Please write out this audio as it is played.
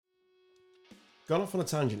Gone Off on a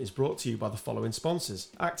Tangent is brought to you by the following sponsors.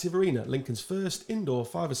 Active Arena, Lincoln's first indoor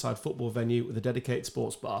five-a-side football venue with a dedicated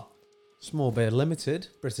sports bar. Small Beer Limited,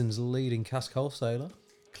 Britain's leading cask wholesaler.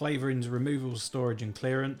 Clavering's Removals, Storage and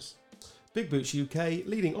Clearance. Big Boots UK,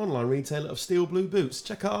 leading online retailer of steel blue boots.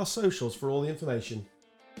 Check out our socials for all the information.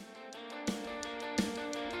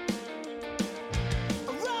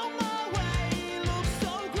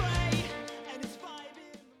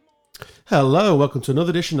 Hello, welcome to another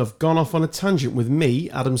edition of Gone Off on a Tangent with me,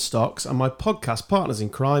 Adam Stocks, and my podcast partners in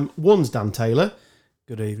crime. One's Dan Taylor.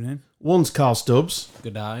 Good evening. One's Carl Stubbs.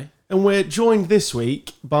 Good eye. And we're joined this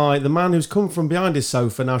week by the man who's come from behind his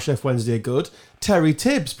sofa, now Chef Wednesday are good, Terry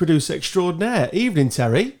Tibbs, producer extraordinaire. Evening,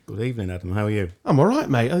 Terry. Good evening, Adam. How are you? I'm all right,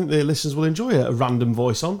 mate. I think the listeners will enjoy a random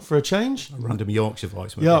voice on for a change. A random Yorkshire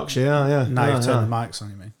voice. Maybe. Yorkshire, yeah. Now yeah, you've turned the mics on,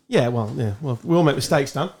 you mean? Yeah, well, we all make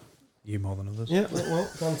mistakes, Dan. You more than others. Yeah, well,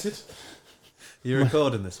 granted. You're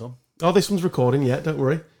recording this one? Oh, this one's recording, yeah, don't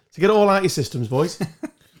worry. So get it all out of your systems, boys.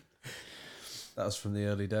 That was from the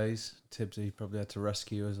early days. Tibbsy probably had to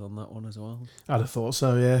rescue us on that one as well. I'd have thought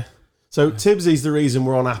so, yeah. So Tibbsy's the reason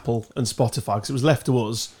we're on Apple and Spotify, because it was left to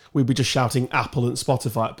us, we'd be just shouting Apple and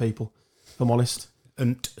Spotify at people, if I'm honest.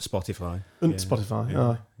 And Spotify. And Spotify, Yeah.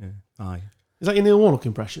 aye. Yeah. Aye. Is that your Neil Warnock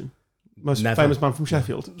impression? Most Never. famous man from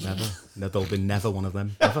Sheffield? Never. No, there'll be never one of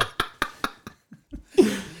them. Ever.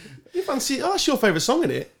 You fancy? Oh, that's your favourite song,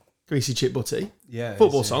 isn't it? Greasy Chip Butty. Yeah.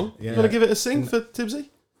 Football song. Yeah. You want to give it a sing for Tibbsy?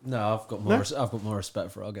 No, I've got more. I've got more respect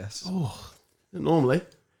for our guests. Oh, normally.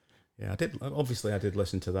 Yeah, I did. Obviously, I did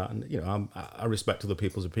listen to that, and I respect other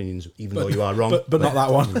people's opinions, even though you are wrong. But not that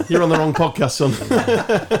one. You're on the wrong podcast, son.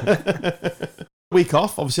 Week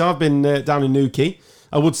off. Obviously, I've been down in Newquay.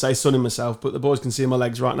 I would say sunning myself, but the boys can see my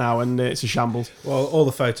legs right now, and it's a shambles. Well, all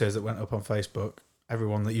the photos that went up on Facebook,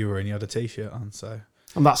 everyone that you were in, you had a T-shirt on, so...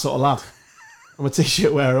 I'm that sort of lad. I'm a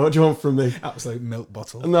T-shirt wearer. What do you want from me? Absolute milk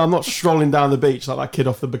bottle. No, I'm not strolling down the beach like that kid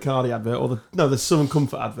off the Bacardi advert or the Southern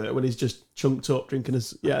Comfort advert when he's just chunked up drinking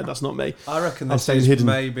his... Yeah, that's not me. I reckon I'm this staying is hidden.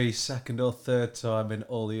 maybe second or third time in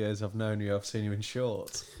all the years I've known you I've seen you in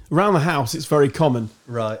shorts. Around the house, it's very common.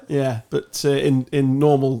 Right. Yeah, but in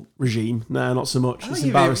normal regime, no, not so much. It's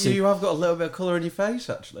embarrassing. You have got a little bit of colour in your face,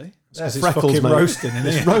 actually. Because it's freckles, fucking mate. roasting, isn't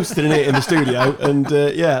It's it? roasting in it in the studio, and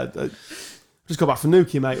just got back from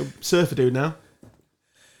Newquay, mate. Surfer dude now.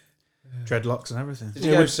 Dreadlocks and everything. Did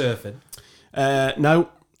you go surfing? No,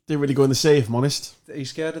 didn't really go in the sea, if I'm honest. Are you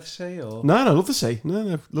scared of the sea, or No, love the sea.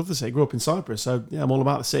 No, love the sea. Grew up in Cyprus, so yeah, I'm all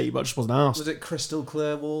about the sea, but I just wasn't asked. was it crystal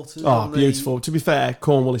clear waters? Oh, on the- beautiful. To be fair,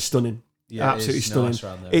 Cornwall is stunning. Yeah, Absolutely it's stunning. nice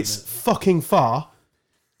around there, It's isn't it? fucking far.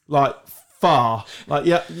 Like,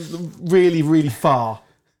 yeah, really, really far.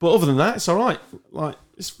 But other than that, it's all right. Like,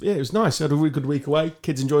 it was nice. I had a really good week away.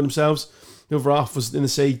 Kids enjoyed themselves. The other half was in the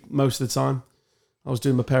sea most of the time. I was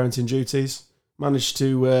doing my parenting duties. Managed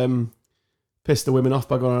to piss the women off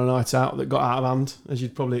by going on a night out that got out of hand, as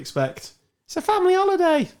you'd probably expect. It's a family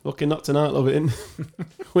holiday. Fucking not tonight, love it.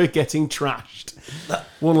 We're getting trashed.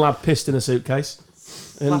 One lad pissed in a suitcase.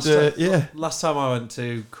 And Last time I went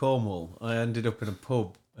to Cornwall, I ended up in a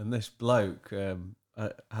pub, and this bloke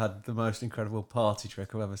had the most incredible party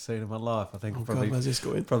trick I've ever seen in my life. I think I God, where's this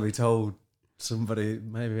going? probably told somebody,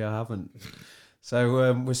 maybe I haven't.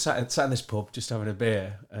 So we're sat in this pub just having a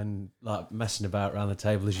beer and like messing about around the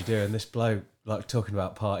table as you do, and this bloke like talking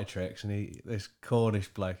about party tricks, and this Cornish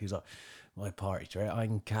bloke, he's like, my party trick, I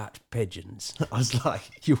can catch pigeons. I was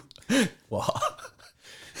like, you what?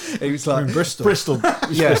 He was like, in Bristol. Bristol.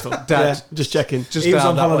 Yeah, Bristol. Dad. Yeah, just checking. just He was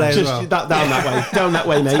down on that holiday way. as Just well. down that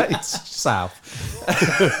way, mate. It's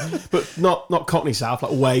south. But not Cockney South,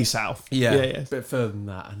 like way south. Yeah, yeah. a bit further than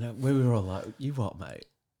that. And we were all like, you what, mate?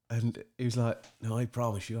 And he was like, no, I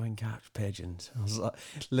promise you I can catch pigeons. I was like,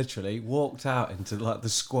 literally walked out into like the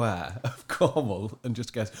square of Cornwall and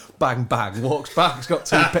just goes, bang, bang, walks back. He's got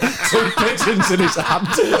two pigeons in his hand.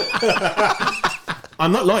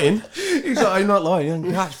 I'm not lying. He's like, I'm not lying, I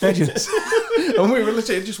can catch pigeons. And we were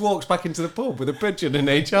literally, just walks back into the pub with a pigeon in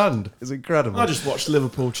each hand. It's incredible. I just watched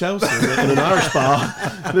Liverpool Chelsea in an Irish bar.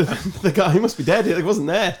 The guy, he must be dead. He wasn't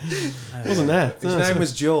there. His name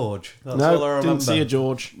was George. That's all I remember. didn't see a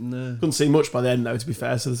George. No. Couldn't see much by then, though, to be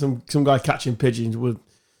fair. So some guy catching pigeons would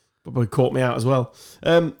probably caught me out as well.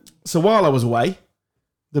 So while I was away,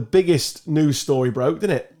 the biggest news story broke,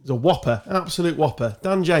 didn't it? It was a whopper, an absolute whopper.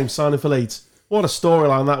 Dan James signing for Leeds. What a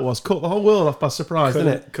storyline that was. Caught the whole world off by surprise,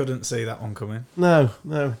 didn't it? Couldn't see that one coming. No.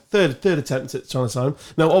 Third attempt at trying to sign him.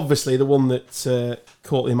 No, obviously the one that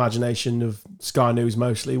caught the imagination of Sky News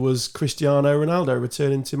mostly was Cristiano Ronaldo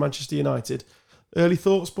returning to Manchester United. Early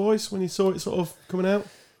thoughts, boys, when you saw it sort of coming out?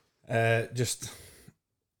 Just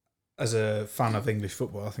as a fan of English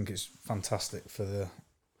football, I think it's fantastic for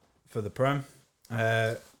the Prem,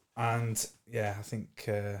 and yeah, I think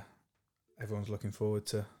everyone's looking forward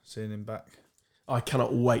to seeing him back. I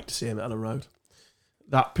cannot wait to see him at Ellen Road.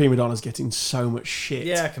 That prima donna's getting so much shit.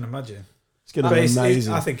 Yeah, I can imagine. It's going to be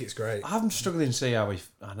amazing. I think it's great. I'm struggling to see how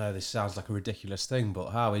I know this sounds like a ridiculous thing, but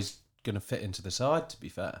how he's going to fit into the side, to be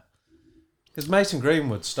fair. Because Mason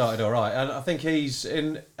Greenwood started all right, and I think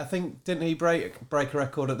didn't he break a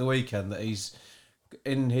record at the weekend that he's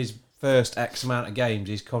in his first X amount of games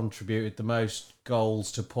he's contributed the most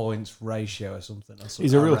goals to points ratio or something.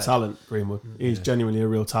 He's a real talent, Greenwood. He's genuinely a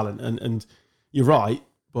real talent, and you're right,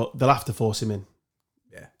 but they'll have to force him in.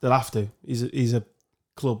 Yeah, they'll have to. He's a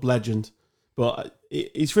club legend, but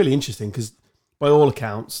it's really interesting because by all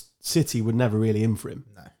accounts, City were never really in for him.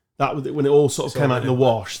 No. That was when it all sort of came out in the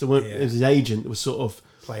wash. There weren't, his agent was sort of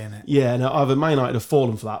playing it. Yeah, no, either Man United have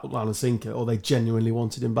fallen for that line and sinker, or they genuinely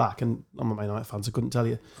wanted him back. And I'm a Man United fan, so I couldn't tell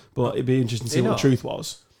you. But it'd be interesting to see what the truth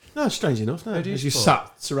was. No, strange enough. No, as you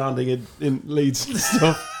sat surrounding in Leeds and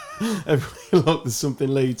stuff, everywhere look, there's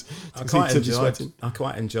something Leeds. I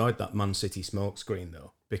quite enjoyed that Man City smoke screen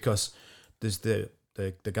though, because there's the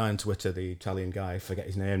guy on Twitter, the Italian guy, I forget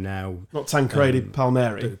his name now. Not Tancredi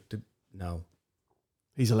Palmieri. No.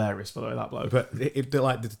 He's hilarious, by the way, that bloke. But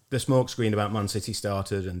the smoke screen about Man City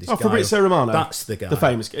started and this guy. Fabrizio Romano. That's the guy. The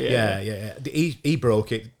famous guy. Yeah. He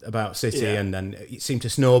broke it about City and then it seemed to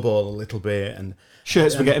snowball a little bit. And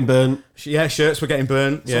shirts were getting burnt. Yeah, shirts were getting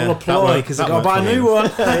burnt. It's all a ploy because they got to buy a new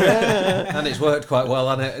one. And it's worked quite well,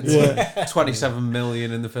 hasn't it? It's 27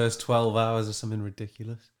 million in the first 12 hours or something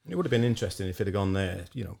ridiculous. It would have been interesting if it had gone there,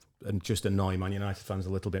 and just annoy Man United fans a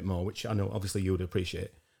little bit more, which I know obviously you would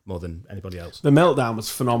appreciate more than anybody else. The meltdown was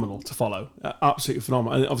phenomenal to follow, absolutely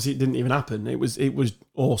phenomenal. And obviously, it didn't even happen. It was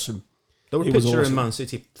awesome. There was a picture of a Man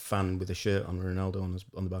City fan with a shirt on Ronaldo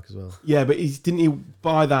on the back as well. Yeah, but didn't he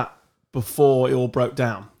buy that before it all broke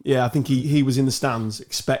down? Yeah, I think he was in the stands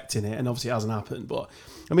expecting it, and obviously it hasn't happened. But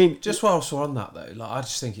I mean, just whilst we're on that though, I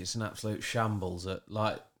just think it's an absolute shambles that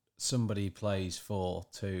somebody plays for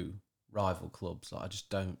two rival clubs. I just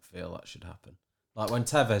don't feel that should happen. Like when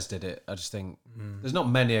Tevez did it, I just think there's not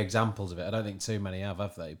many examples of it. I don't think too many have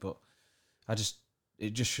they? But it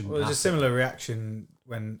just shouldn't. Well, it was happen. a similar reaction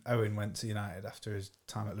when Owen went to United after his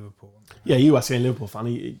time at Liverpool. Yeah, you ask any Liverpool fan,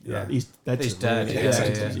 he's dead. He's dead.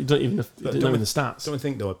 Yeah. You don't even know in the stats. Don't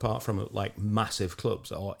think though, apart from massive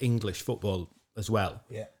clubs or English football as well.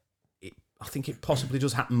 Yeah. I think it possibly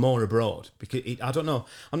does happen more abroad because I don't know.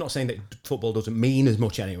 I'm not saying that football doesn't mean as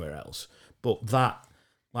much anywhere else, but that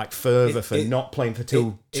fervour for not playing for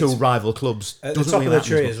two rival clubs at doesn't the top really of the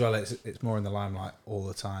tree much. as well. It's more in the limelight all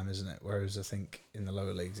the time, isn't it? Whereas I think in the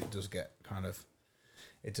lower leagues it does get kind of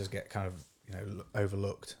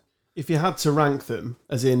overlooked. If you had to rank them,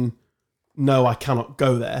 as in, no, I cannot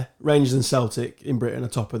go there. Rangers and Celtic in Britain are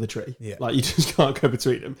top of the tree. Yeah. You just can't go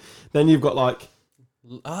between them. Then you've got to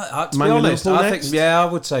be Man honest, Liverpool I next? think I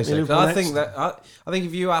would say so. Liverpool I think next? that I think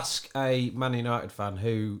if you ask a Man United fan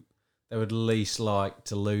who they would least like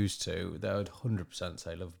to lose to, they would 100%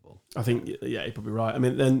 say Liverpool. I think, yeah, you're probably right. I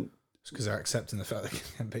mean, then It's because they're accepting the fact they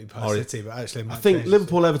can beat by City, but actually, I think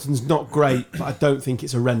Liverpool Everton's not great, but I don't think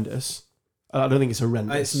it's horrendous. I don't think it's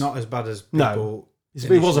horrendous. It's not as bad as No. people.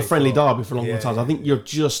 It was a friendly thought. derby for a long Yeah, time. yeah. I think you're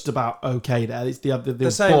just about okay there. It's the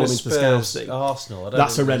same ball as into the scales Spurs, thing. Arsenal.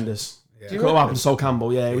 That's horrendous. Yeah. Do you What reckon? happened to Sol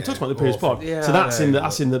Campbell? Yeah, we Yeah, talked about the previous awful. pod. Yeah, So that's I in know.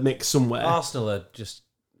 that's in the mix somewhere. Arsenal are just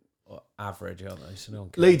average, aren't they? So no one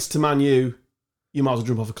cares. Leeds to Man U, you might as well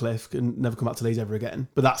jump off a cliff and never come back to Leeds ever again.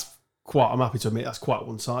 But I'm happy to admit that's quite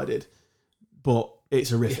one-sided. But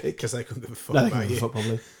it's horrific. Because they couldn't give a fuck No, they about can't give a you. fuck,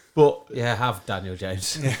 probably. But Yeah, have Daniel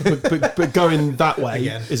James. but going that way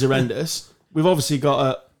Again. is horrendous. We've obviously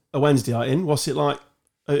got a Wednesday night in. What's it like?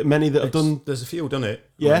 Many that have done, There's a few done it.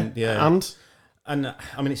 yeah, I mean, yeah. and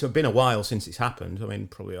I mean, it's been a while since it's happened. I mean,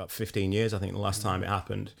 probably about 15 years. I think the last time it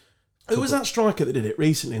happened. who was that striker that did it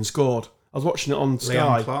recently and scored? I was watching it on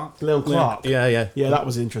Sky. Leon Clark. Yeah. Yeah, that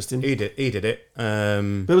was interesting. He did it.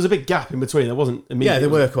 But there was a big gap in between. There wasn't immediately. Yeah, there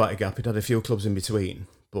were quite a gap. He'd had a few clubs in between,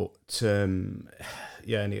 but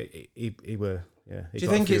yeah, and he were. Yeah. Do you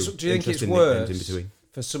think it's interesting worse nicknames in between?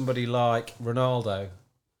 for somebody like Ronaldo,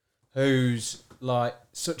 who's like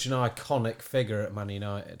such an iconic figure at Man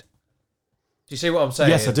United? Do you see what I'm saying?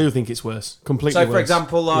 Yes, I do think it's worse. Completely So, worse. for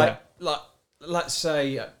example, Yeah. let's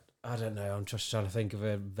say, I don't know, I'm just trying to think of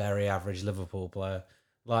a very average Liverpool player,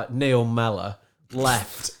 like Neil Mellor.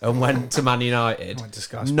 left and went to Man United, Went to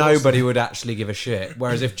Sky Sports, nobody would actually give a shit.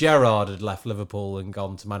 Whereas if Gerrard had left Liverpool and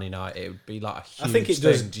gone to Man United, it would be like a huge I think it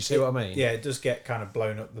thing. does. Do you see what I mean? Yeah, it does get kind of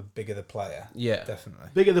blown up the bigger the player. Yeah. Definitely.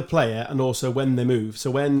 Bigger the player, and also when they move.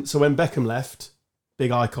 So when Beckham left,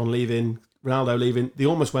 big icon leaving, Ronaldo leaving, they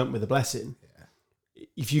almost went with a blessing. Yeah.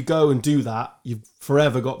 If you go and do that, you've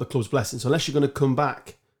forever got the club's blessing. So unless you're going to come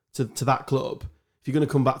back to that club, if you're going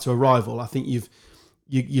to come back to a rival, I think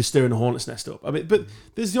you're stirring a hornet's nest up. I mean, but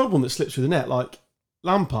there's the odd one that slips through the net. Like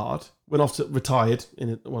Lampard went off to retired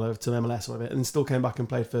to MLS or whatever, and still came back and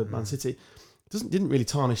played for Man City. Didn't really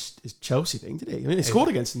tarnish his Chelsea thing, did he? I mean, he scored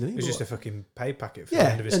against him, didn't he? It was just a fucking pay packet for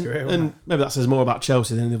the end of his career. And maybe that says more about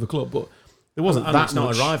Chelsea than any other club, but it wasn't And that it's not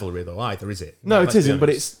much. a rivalry though either, is it? No, Let's it be isn't. But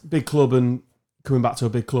honest. it's big club and coming back to a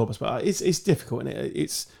big club. I suppose it's difficult, isn't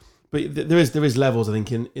it? But there is levels, I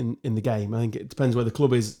think, in the game. I think it depends where the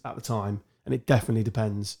club is at the time, and it definitely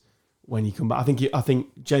depends when you come back. I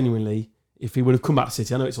think genuinely, if he would have come back to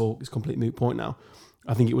City, I know it's a complete moot point now.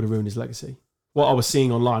 I think it would have ruined his legacy. What I was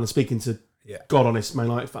seeing online and speaking to God honest Man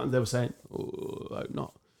United fans, they were saying, "Oh, I hope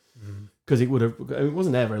not," because it would have. It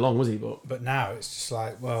wasn't there very long, was he? But now it's just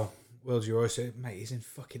like, well, world's your oyster, mate. He's in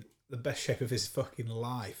fucking the best shape of his fucking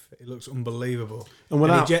life. It looks unbelievable. And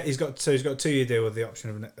without, he's got a 2-year deal with the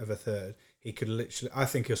option of a third. He could literally. I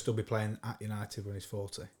think he'll still be playing at United when he's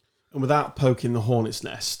 40. and without poking the hornet's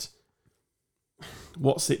nest,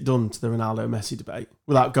 what's it done to the Ronaldo Messi debate?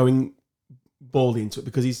 Without going baldy into it,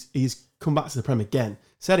 because he's come back to the Prem again.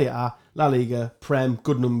 Serie A, La Liga, Prem,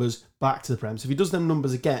 good numbers, back to the Prem. So if he does them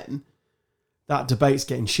numbers again, that debate's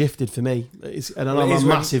getting shifted for me. And I'm a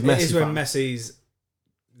massive Messi fan. It is when Messi's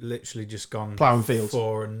literally just gone Ploughing fields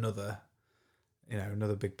for another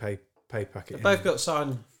big pay packet. They've both got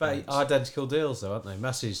signed identical deals, though, haven't they?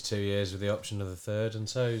 Messi's 2 years with the option of the third, and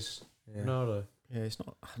so's Ronaldo. Yeah, it's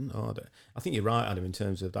not. I don't know. I think you're right, Adam, in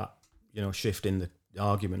terms of that. Shift in the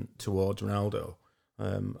argument towards Ronaldo.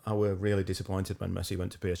 I were really disappointed when Messi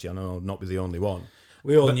went to PSG. I know I'll not be the only one.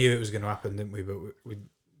 We all knew it was going to happen, didn't we? But we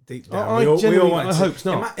deep down, I we all genuinely wanted to. hope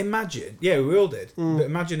not. Imagine, we all did. But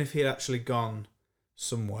imagine if he had actually gone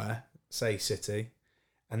somewhere, say City,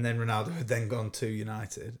 and then Ronaldo had then gone to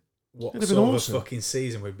United. What It'd have sort been of awesome. a fucking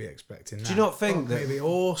season we'd be expecting now? Do you not think that- it'd be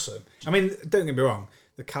awesome? I mean, don't get me wrong.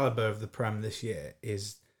 The caliber of the Prem this year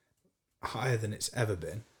is higher than it's ever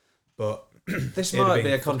been, but This it'd have might be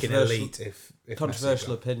been a fucking controversial elite if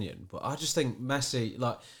controversial Messi opinion, but I just think Messi,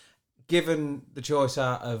 like, given the choice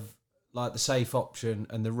out of like the safe option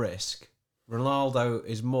and the risk, Ronaldo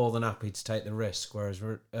is more than happy to take the risk, whereas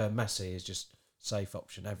Messi is just safe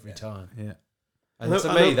option every time. Yeah. And I to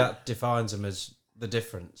know- me, that defines him as the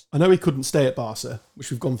difference. I know he couldn't stay at Barca,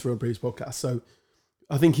 which we've gone through on previous podcasts, so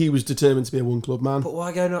I think he was determined to be a one-club man. But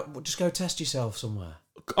why go not just go test yourself somewhere?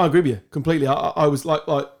 I agree with you completely. I was like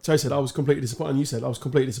Terry said, I was completely disappointed, and you said I was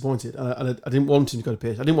completely disappointed, and I didn't want him to go to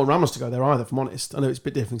PSG. I didn't want Ramos to go there either, if I'm honest. I know it's a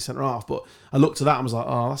bit different centre half, but I looked at that and was like,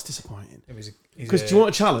 oh, that's disappointing. Because do you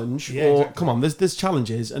want a challenge? Yeah, or exactly. come on, there's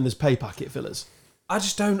challenges and there's pay packet fillers. I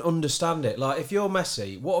just don't understand it. Like, if you're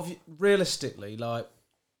Messi, what have you realistically, like,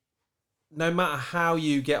 no matter how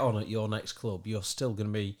you get on at your next club, you're still going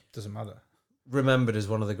to be doesn't matter. remembered as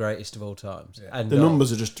one of the greatest of all times. Yeah. And The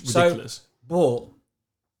numbers are just ridiculous.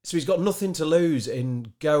 So he's got nothing to lose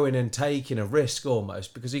in going and taking a risk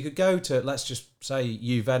almost, because he could go to, let's just say,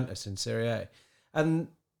 Juventus in Serie A. And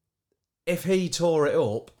if he tore it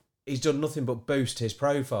up, he's done nothing but boost his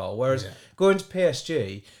profile. Whereas going to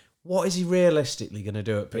PSG, what is he realistically going to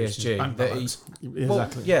do at Boost his PSG? bank That balance.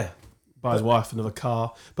 Exactly. Yeah. Buy his wife another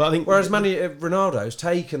car. But I think Whereas Ronaldo's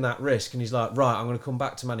taken that risk and he's like, right, I'm going to come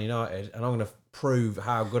back to Man United and I'm going to prove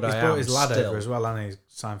how good He's I am. brought his lad still. over as well, and he's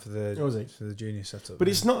signed for Oh, is he? the junior setup. But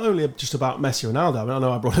it's not only just about Messi and Ronaldo. I mean, I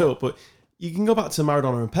know I brought it up, but you can go back to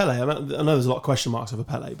Maradona and Pele. I know there's a lot of question marks over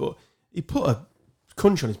Pele, but he put a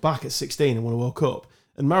country on his back at 16 and won a World Cup.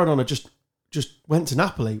 And Maradona just went to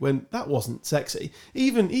Napoli when that wasn't sexy.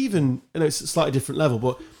 Even it's a slightly different level,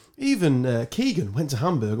 but even Keegan went to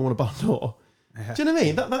Hamburg and won a Ballon d'Or. Yeah. Do you know what I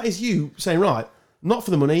mean? That is you saying, right, not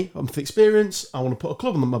for the money, I'm for the experience, I want to put a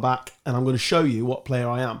club on my back and I'm going to show you what player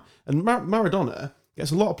I am. And Maradona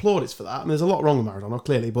gets a lot of plaudits for that. And there's a lot wrong with Maradona,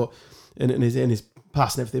 clearly, but in his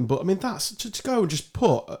past and everything. But I mean, that's to go and just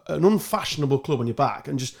put an unfashionable club on your back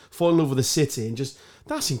and just fall in love with the city and just,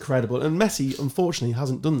 that's incredible. And Messi, unfortunately,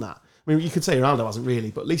 hasn't done that. I mean, you could say Ronaldo hasn't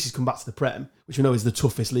really, but at least he's come back to the Prem, which we know is the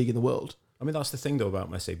toughest league in the world. I mean, that's the thing, though, about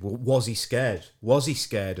Messi. Was he scared? Was he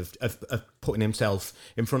scared of putting himself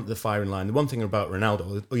in front of the firing line? The one thing about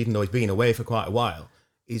Ronaldo, even though he's been away for quite a while,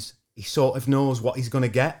 is he sort of knows what he's going to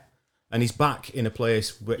get. And he's back in a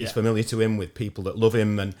place where Yeah. it's familiar to him, with people that love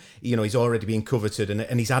him, and he's already been coveted,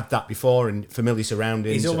 and he's had that before in familiar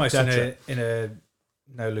surroundings. He's almost etc. in a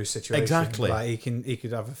no lose situation. Exactly. Like he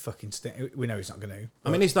could have a fucking stint. We know he's not going to. I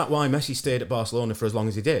mean, is that why Messi stayed at Barcelona for as long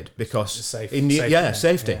as he did? Because Safety.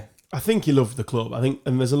 safety. Yeah. I think he loved the club. I think,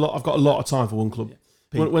 and there's a lot. I've got a lot of time for one club.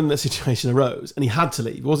 When the situation arose and he had to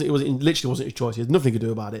leave, it literally wasn't his choice. He had nothing to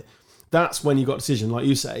do about it. That's when you got a decision, like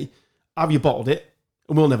you say. Have you bottled it?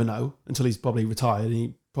 And we'll never know until he's probably retired. And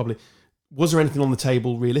he probably was there anything on the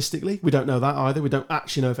table realistically? We don't know that either. We don't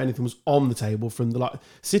actually know if anything was on the table from the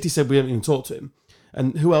City said we haven't even talked to him,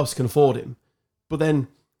 and who else can afford him? But then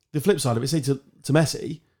the flip side of it, say to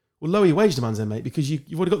Messi, well, lower your wage demands then, mate, because you've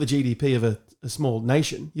already got the GDP of a small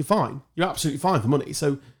nation. You're fine. You're absolutely fine for money.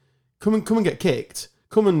 So come and get kicked.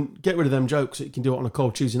 Come and get rid of them jokes that you can do it on a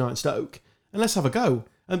cold Tuesday night in Stoke, and let's have a go.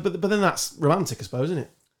 And but then that's romantic, I suppose, isn't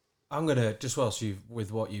it? I'm gonna just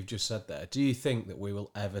with what you've just said there. Do you think that we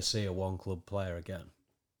will ever see a one club player again?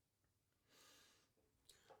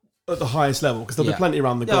 At the highest level, because there'll Yeah. be plenty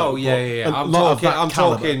around the globe. Oh yeah. but a I'm lot of talking. that I'm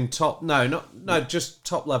calibre, talking top. No, just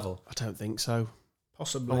top level. I don't think so.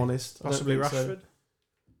 Possibly. I'm honest. I don't Possibly think so. Rashford.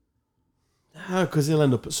 No, because he'll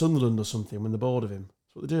end up at Sunderland or something when they're bored of him.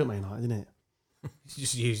 That's what they do at Man United, isn't it?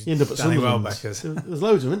 Just use He end up at Danny Sunderland. Welbeck as There's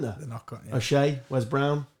loads of them, isn't the there? knock on. Yeah. O'Shea, Wes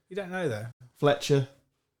Brown, You don't know though. Fletcher.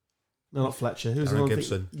 No, not Fletcher. Who's the Aaron one?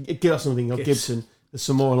 Gibson. Give us something. Gibson. There's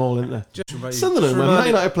some more and all, isn't there? Just Sunderland, when Man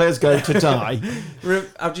United players go to die.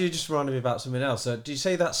 You just reminded me about something else. So, do you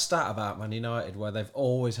see that stat about Man United where they've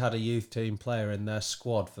always had a youth team player in their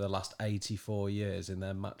squad for the last 84 years in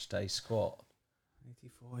their match day squad?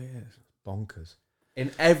 84 years. Bonkers.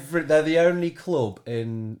 They're the only club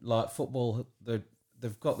in like football.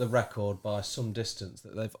 They've got the record by some distance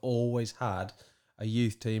that they've always had a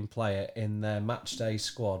youth team player in their match day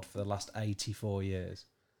squad for the last 84 years.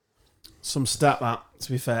 Some stat, that,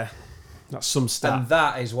 to be fair. That's some stat. And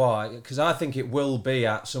that is why, because I think it will be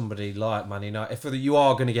at somebody like Man United. If you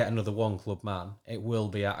are going to get another one club man, it will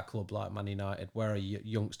be at a club like Man United where a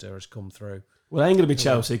youngster has come through. Well, it ain't going to be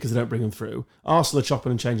Chelsea because they don't bring them through. Arsenal are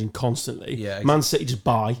chopping and changing constantly. Yeah, exactly. Man City just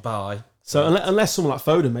buy. Bye. So unless someone like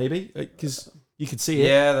Foden, maybe, because you could see it.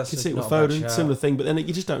 Yeah, that's you could see it with not a bad Foden, shout. similar thing. But then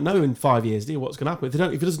you just don't know in 5 years, do you, what's going to happen? If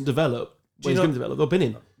it doesn't develop, when he's going to develop, they'll bin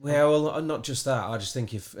him. Yeah, well, not just that. I just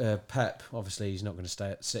think if Pep, obviously, he's not going to stay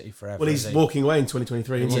at City forever. Well, he's is he? walking away in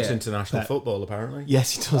 2023. He isn't wants he? international Pep. football, apparently.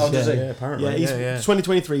 Yes, he does. Oh, does yeah. he? Yeah, apparently. Yeah, he's,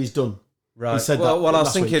 2023, he's done. Right. He said well, that well,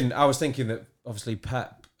 last week. I was thinking that obviously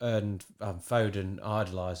Pep and Foden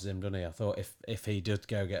idolises him, doesn't he? I thought if he did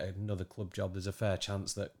go get another club job, there's a fair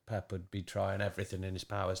chance that Pep would be trying everything in his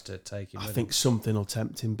powers to take him. I with think him. something will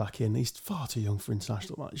tempt him back in. He's far too young for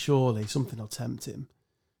international. Like, surely something will tempt him.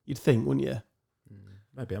 You'd think, wouldn't you?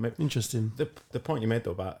 Maybe. I mean, Interesting. the point you made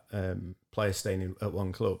though about players staying at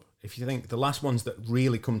one club. If you think the last ones that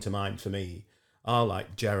really come to mind for me are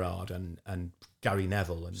like Gerrard and Gary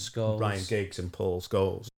Neville and Scholes. Ryan Giggs and Paul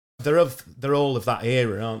Scholes. They're all of that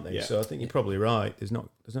era, aren't they? Yeah. So I think you're probably right. There's not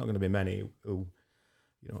going to be many who,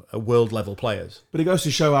 are world level players. But it goes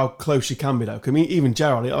to show how close you can be, though. I mean, even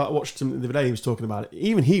Gerrard, I watched him the other day, he was talking about it.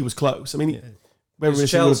 Even he was close. I mean, whether It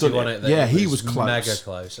was he would have Chelsea done won it. yeah, he was close. Mega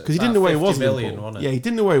close. Because he didn't know where he was. 50 million, Liverpool. wasn't it? Yeah, he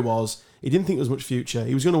didn't know where he was. He didn't think there was much future.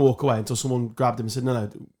 He was going to walk away until someone grabbed him and said, no,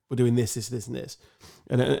 we're doing this, and this.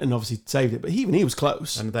 And obviously saved it. But even he was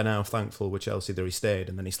close. And then how thankful with Chelsea that he stayed,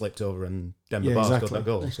 and then he slipped over and Demba Yeah, Ba exactly. scored that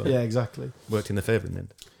goal. So Yeah, exactly. worked in the favour in the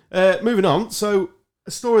end. Moving on. So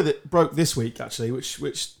a story that broke this week, actually,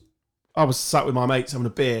 which I was sat with my mates having a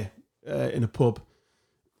beer in a pub.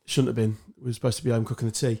 Shouldn't have been. We were supposed to be home cooking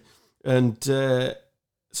the tea. And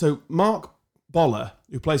so Mark Boller,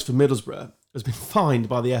 who plays for Middlesbrough, has been fined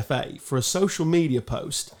by the FA for a social media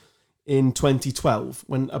post in 2012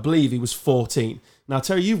 when I believe he was 14. Now,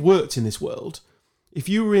 Terry, you've worked in this world. If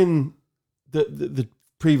you were in the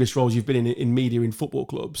previous roles you've been in media in football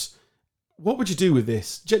clubs, what would you do with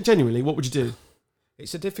this? Genuinely, what would you do?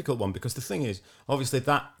 It's a difficult one because the thing is, obviously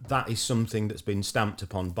that is something that's been stamped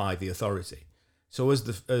upon by the authority. So as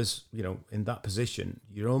in that position,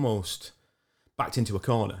 you're almost backed into a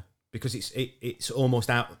corner because it's almost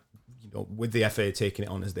out. With the FA taking it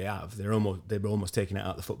on as they have, they're almost taking it out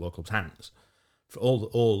of the football club's hands. For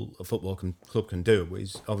all a football club can do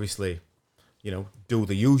is obviously, do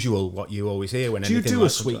the usual what you always hear when Do you anything do like a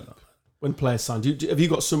comes sweep like that. when players sign? Have you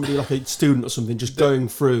got somebody like a student or something just going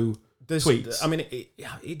through tweets? I mean,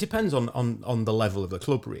 it depends on the level of the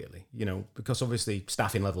club, really. Because obviously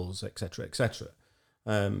staffing levels, etc., etc.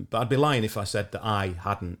 But I'd be lying if I said that I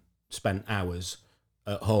hadn't spent hours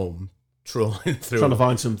at home trolling through, Trying to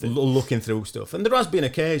find something. looking through stuff. And there has been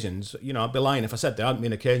occasions, I'd be lying if I said there haven't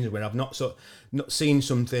been occasions where I've not seen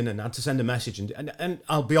something and had to send a message. And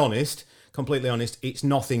I'll be honest, completely honest, it's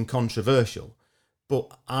nothing controversial. But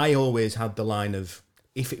I always had the line of,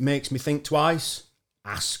 if it makes me think twice,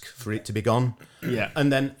 ask for it to be gone. Yeah.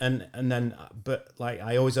 And then, but like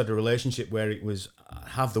I always had a relationship where it was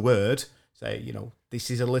have the word, say, this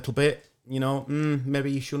is a little bit,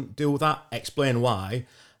 maybe you shouldn't do that. Explain why,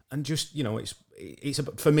 and just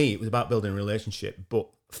for me it was about building a relationship. But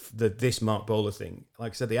this Mark Bowler thing,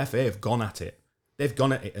 like I said, the FA have gone at it. They've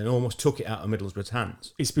gone at it and almost took it out of Middlesbrough's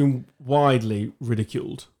hands. It's been widely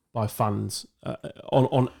ridiculed by fans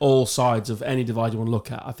on all sides of any divide you want to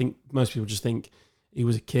look at. I think most people just think he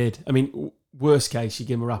was a kid. I mean, worst case, you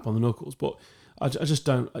give him a rap on the knuckles, but I just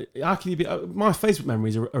don't. How can you be? My Facebook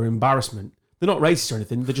memories are embarrassment. They're not racist or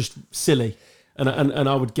anything. They're just silly, and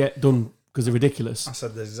I would get done because they're ridiculous. I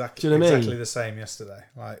said Do you know what I mean? exactly the same yesterday.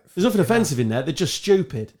 Like, there's nothing offensive in there. They're just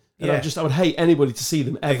stupid. And Yeah. I would hate anybody to see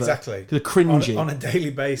them ever. Exactly. They're cringy. on a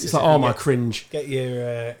daily basis. It's like, oh my cringe. Get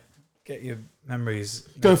your memories.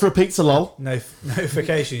 Going for a pizza, lol.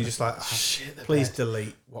 Notification. You're just like, oh, Shit, please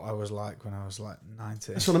delete what I was like when I was like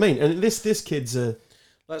 19. That's what I mean. And this kid's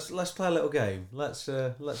Let's play a little game. Let's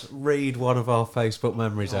read one of our Facebook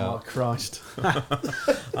memories oh out. Christ.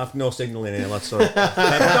 I've no signal in here, lads. Sorry.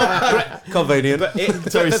 Convenient. But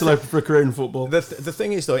Terry still open for a career in football. the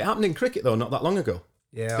thing is, though, it happened in cricket though, not that long ago.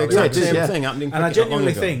 Yeah, The exact it is, same yeah. thing happened in and I cricket not long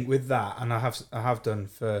genuinely ago. think with that, and I have done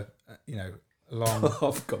for a long.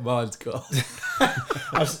 I've got mine's got.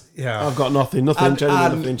 I've got nothing. Nothing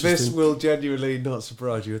genuinely nothing this interesting. will genuinely not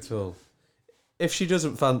surprise you at all. If she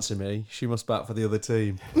doesn't fancy me, she must bat for the other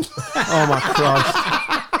team. Oh my Christ.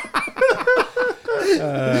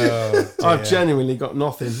 I've genuinely got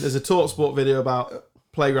nothing. There's a TalkSport video about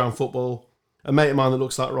playground football. A mate of mine that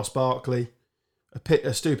looks like Ross Barkley.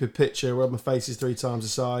 A stupid picture where my face is 3 times the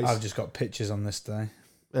size. I've just got pictures on this day.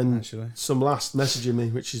 and Actually, some last messaging me,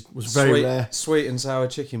 which was very rare. Sweet and sour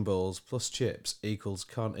chicken balls plus chips equals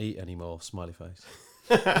can't eat anymore. Smiley face.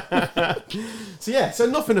 So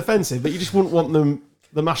nothing offensive, but you just wouldn't want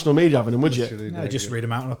the national media having them, would you? no, just read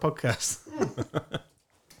them out on a podcast.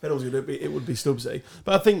 It would be Stubbsy.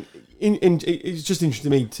 But I think it's just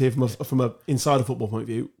interesting to me to hear from a insider football point of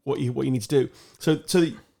view what you need to do. So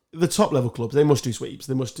the top level clubs, they must do sweeps.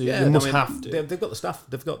 They must do. Yeah, they must have to. They've got the staff.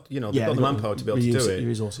 They've got they've got the manpower to be able to do it.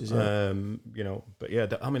 Resources, yeah. But yeah,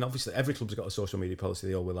 I mean, obviously, every club's got a social media policy.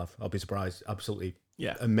 They all will have. I'll be surprised, absolutely,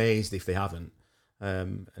 amazed if they haven't.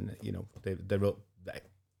 And they're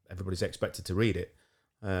everybody's expected to read it.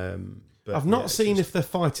 But I've not seen if they're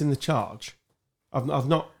fighting the charge. I've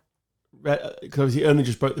not read, because he only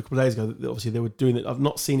just broke a couple of days ago that obviously they were doing it. I've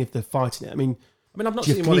not seen if they're fighting it. I mean, I've not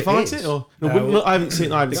can seen you what fight it is. it? Or No, I haven't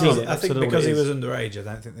seen. I haven't seen it. I think so I don't know because what he it was is. underage, I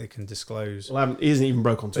don't think they can disclose. Well, he isn't even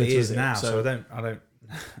broke on But Twitter. he is it? now, so I don't.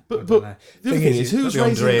 But know. the other thing is, who's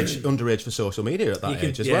They'll be raising? underage for social media at that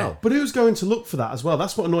age as well. But who's going to look for that as well?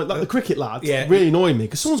 That's what annoyed. Like the cricket lads, Yeah. really annoyed me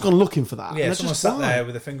because someone's gone looking for that. Yeah, and someone just sat why? there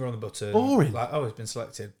with a finger on the button. Boring. Like, oh, he's been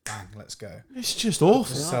selected. Bang, let's go. It's just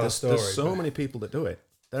awful. Just tell a story. There's so many people that do it.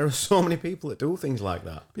 There are so many people that do things like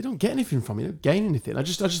that. You don't get anything from it. You don't gain anything. I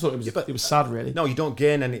just thought it was sad, really. No, you don't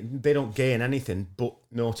gain any. They don't gain anything but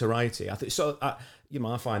notoriety. I think so.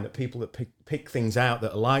 I find that people that pick things out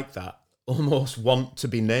that are like that almost want to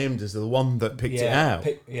be named as the one that picked it out.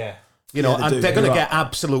 Yeah. You know, Yeah, they and do. they're going to You're get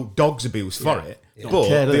absolute dog's abuse for it. But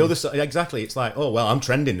care, do the they? other side, exactly, it's like, oh well, I'm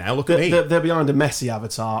trending now. Look at me. They're behind a Messi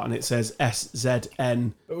avatar and it says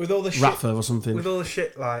SZN But with all the shit, Rafa or something. with all the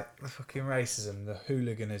shit like the fucking racism, the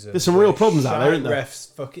hooliganism, There's some real problems out there, shite isn't there?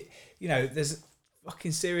 Refs, fucking, there's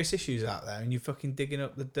fucking serious issues out there, and you're fucking digging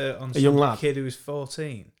up the dirt on young some lad. kid who was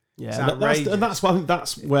 14. Yeah, It's that's outrageous. why I think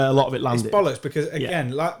that's where a lot of it It's landed. bollocks because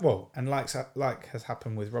again, like has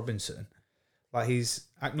happened with Robinson, like he's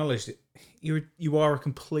acknowledged it. You are a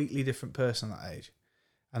completely different person at that age,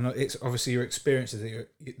 and it's obviously your experiences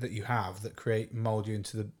that you have that mold you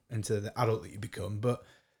into the adult that you become. But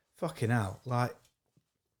fucking hell, like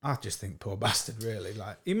I just think poor bastard. Really,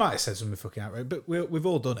 like he might have said something fucking outrageous, but we've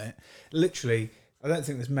all done it. Literally, I don't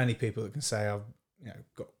think there's many people that can say I've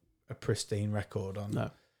got a pristine record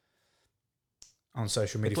on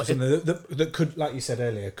social media for something that could, like you said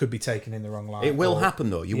earlier, could be taken in the wrong light. It will happen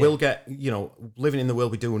though. You will get, living in the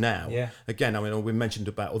world we do now. Yeah. Again, I mean, we mentioned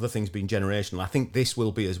about other things being generational. I think this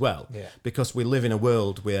will be as well. Yeah. Because we live in a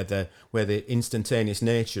world where the instantaneous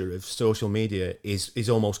nature of social media is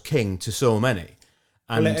almost king to so many.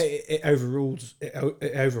 And Well, it overrules, it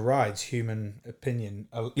overrides human opinion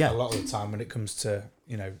a lot of the time when it comes to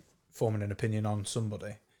forming an opinion on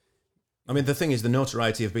somebody. I mean, the thing is, the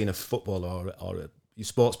notoriety of being a footballer or a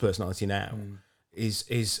sports personality now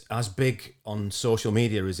is as big on social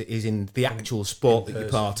media as it is in the actual sport that you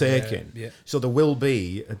partake in. Yeah. So there will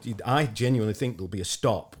be, I genuinely think there'll be a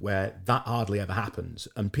stop where that hardly ever happens,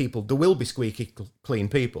 and there will be squeaky clean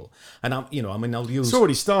people. And I'll use. It's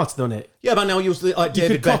already started, hasn't it? Yeah, but I'll use David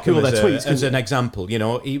could copy Beckham all their tweets, as an example. You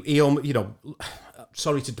know, he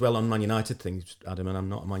sorry to dwell on Man United things, Adam, and I'm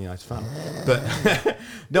not a Man United fan, but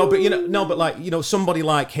somebody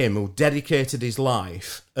like him who dedicated his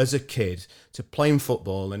life as a kid to playing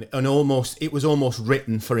football, and it was almost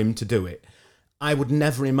written for him to do it. I would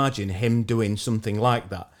never imagine him doing something like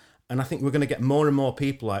that, and I think we're going to get more and more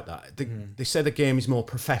people like that. They say the game is more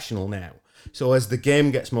professional now. So as the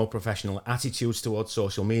game gets more professional, attitudes towards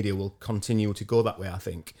social media will continue to go that way, I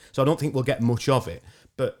think. So I don't think we'll get much of it.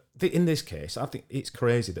 But in this case, I think it's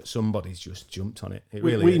crazy that somebody's just jumped on it.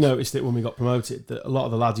 We noticed it when we got promoted, that a lot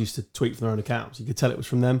of the lads used to tweet from their own accounts. You could tell it was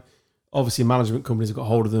from them. Obviously, management companies have got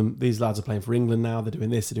hold of them. These lads are playing for England now. They're doing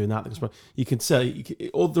this, they're doing that. You can say,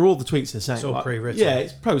 all the tweets are the same. It's all pre-written. Yeah,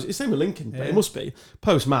 it's post. It's same with Lincoln, but it must be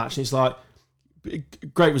post-match. And it's like,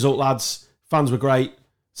 great result, lads. Fans were great.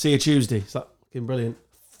 See you Tuesday. It's like, fucking brilliant.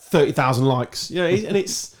 30,000 likes. Yeah, and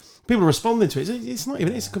it's people are responding to it. It's not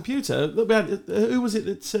even. It's a computer. Look, who was it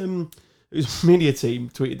that whose media team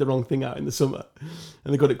tweeted the wrong thing out in the summer,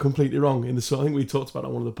 and they got it completely wrong in the summer. I think we talked about it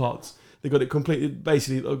on one of the pods. They got it completely,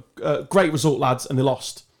 basically, great result, lads, and they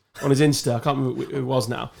lost on his Insta. I can't remember who it was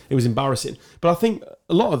now. It was embarrassing. But I think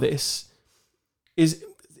a lot of this is,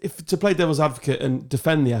 if to play devil's advocate and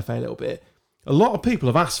defend the FA a little bit, a lot of people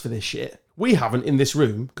have asked for this shit. We haven't in this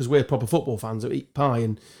room, because we're proper football fans that eat pie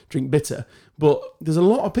and drink bitter. But there's a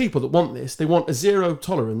lot of people that want this. They want a zero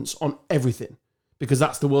tolerance on everything, because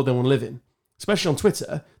that's the world they want to live in. Especially on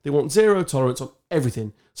Twitter, they want zero tolerance on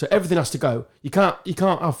everything. So everything has to go. You can't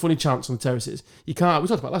have funny chants on the terraces. We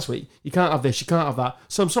talked about last week. You can't have this. You can't have that.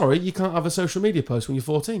 So I'm sorry, you can't have a social media post when you're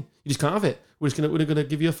 14. You just can't have it. We're gonna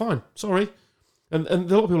give you a fine. Sorry. And a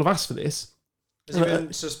lot of people have asked for this. Has he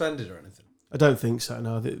been suspended or anything? I don't think so.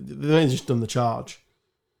 No, they've only just done the charge,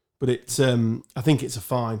 but it's. I think it's a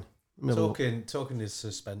fine. Talking his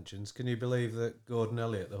suspensions, can you believe that Gordon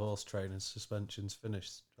Elliott, the horse trainer's suspensions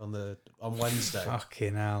finished on Wednesday?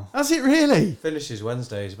 Fucking hell. Has it really? Finishes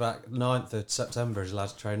Wednesday. He's back 9th of September. He's allowed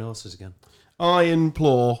to train horses again. I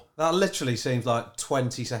implore. That literally seems like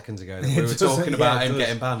 20 seconds ago that we were talking about him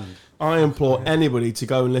getting banned. I implore anybody to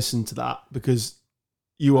go and listen to that, because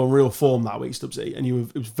you were on real form that week, Stubbsy, and it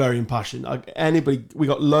was very impassioned. We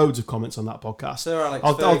got loads of comments on that podcast. Sir Alex,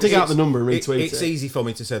 I'll dig out the number and retweet it. It's easy for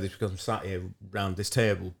me to say this because I'm sat here around this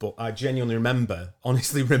table, but I genuinely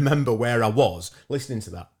honestly remember where I was listening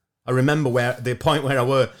to that. I remember the point where I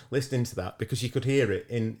were listening to that, because you could hear it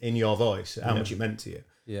in your voice, how much it meant to you.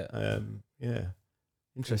 Yeah.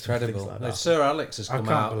 Interesting. Incredible. Like that. Sir Alex has come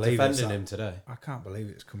out defending him today. I can't believe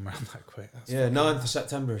it's come around that quick. That's 9th of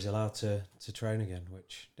September he's allowed to train again,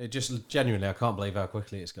 which it just genuinely, I can't believe how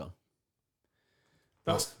quickly it's gone.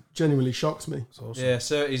 That genuinely shocks me. That's awesome. Yeah,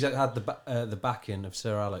 so he's had the backing of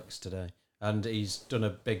Sir Alex today, and he's done a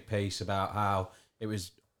big piece about how it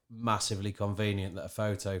was massively convenient that a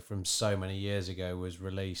photo from so many years ago was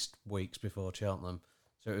released weeks before Cheltenham,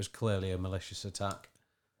 so it was clearly a malicious attack.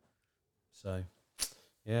 So,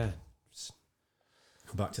 yeah.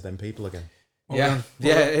 Go back to them people again. Yeah,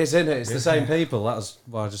 it's in it. It's the same people. That was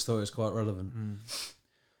why I just thought it was quite relevant.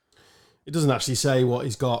 It doesn't actually say what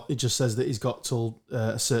he's got. It just says that he's got till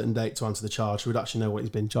a certain date to answer the charge. We'd actually know what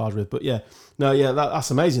he's been charged with. But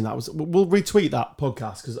that's amazing. We'll retweet that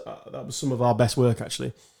podcast, because that was some of our best work,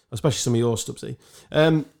 actually, especially some of yours, Stubbsy.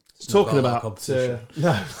 Talking about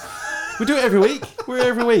no, we do it every week. We're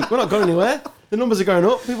every week. We're not going anywhere. The numbers are going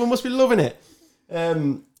up. People must be loving it.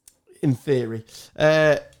 In theory,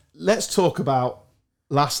 let's talk about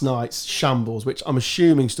last night's shambles, which I'm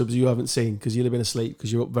assuming, Stubbs, you haven't seen because you'd have been asleep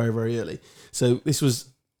because you're up very, very early. So this was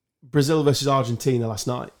Brazil versus Argentina last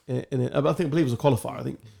night. I believe it was a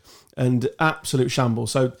qualifier, and absolute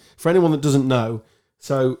shambles. So for anyone that doesn't know,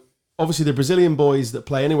 so obviously the Brazilian boys that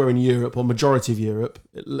play anywhere in Europe, or majority of Europe,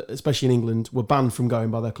 especially in England, were banned from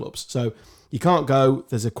going by their clubs. So you can't go.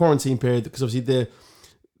 There's a quarantine period, because obviously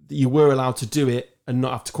you were allowed to do it and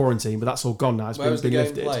not have to quarantine, but that's all gone now. It's been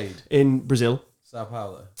lifted. Played? In Brazil. Sao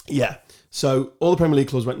Paulo. Yeah. So all the Premier League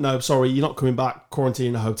clubs went, no, sorry, you're not coming back, quarantine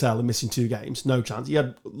in a hotel and missing 2 games. No chance. You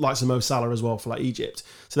had likes of Mo Salah as well for like Egypt.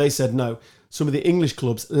 So they said no. Some of the English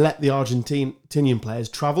clubs let the Argentinian players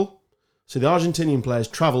travel. So the Argentinian players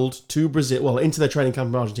travelled to Brazil, into their training camp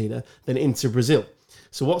in Argentina, then into Brazil.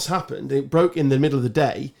 So what's happened, it broke in the middle of the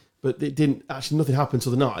day, but it didn't, actually nothing happened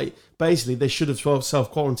till the night. Basically, they should have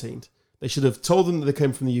self-quarantined. They should have told them that they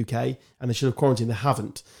came from the UK and they should have quarantined. They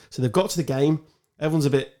haven't. So they've got to the game. Everyone's a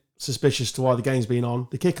bit suspicious to why the game's been on.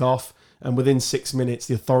 They kick off, and within 6 minutes,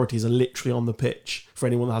 the authorities are literally on the pitch. For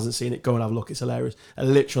anyone that hasn't seen it, go and have a look. It's hilarious. Are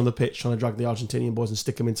literally on the pitch trying to drag the Argentinian boys and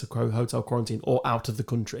stick them into hotel quarantine or out of the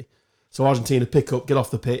country. So Argentina pick up, get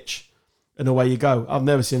off the pitch, and away you go. I've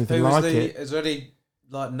never seen anything like it. Is there any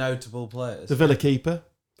like notable players? The Villa keeper.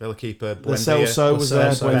 Villa keeper, The Celso was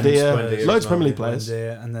there, Buendia. Loads of Premier League players.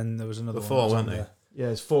 Buendia, and then there was another one. Four, that was weren't on they? the- Yeah,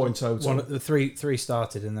 it's 4 in total. The three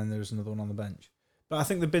started, and then there was another one on the bench. But I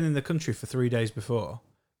think they've been in the country for 3 days before.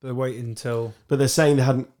 They're waiting until. But they're saying they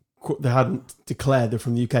hadn't declared they're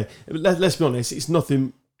from the UK. Let's be honest, it's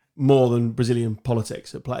nothing more than Brazilian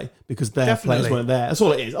politics at play because their Definitely. players weren't there. That's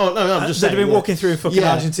all it is. Oh no, I'm just they've saying. been yeah. walking through in fucking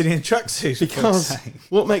Yeah. Argentinian tracksuits. for Because fuck's sake.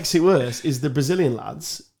 what makes it worse is the Brazilian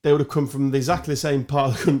lads. They would have come from exactly the same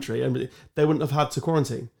part of the country, and they wouldn't have had to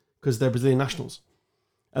quarantine because they're Brazilian nationals,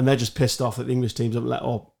 and they're just pissed off that the English teams haven't let,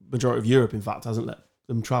 or majority of Europe, in fact, hasn't let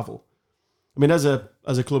them travel. I mean, as a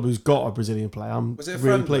club who's got a Brazilian player, I'm Was it a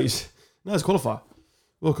really friendly? pleased. No, it's qualifier,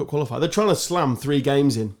 World Cup qualifier. They're trying to slam 3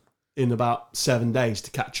 games in about 7 days to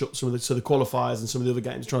catch up some of the qualifiers and some of the other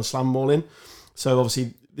games, trying to slam them all in. So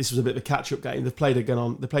obviously this was a bit of a catch up game. They've played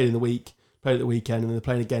again they played in the week, played at the weekend, and then they're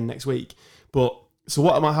playing again next week. But so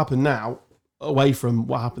what might happen now, away from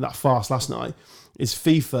what happened that farce last night, is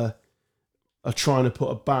FIFA are trying to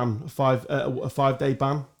put a 5-day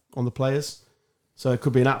ban on the players. So it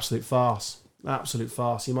could be an absolute farce. Absolute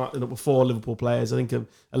farce. You might end up with 4 Liverpool players, I think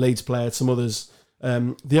a Leeds player, some others.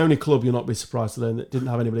 The only club you'll not be surprised to learn that didn't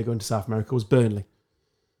have anybody going to South America was Burnley.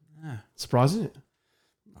 Ah, Surprising, isn't it?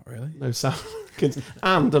 not really. No South Americans.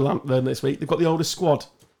 And Lampard this week. They've got the oldest squad,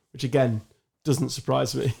 which again doesn't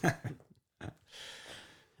surprise me.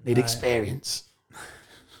 Need experience.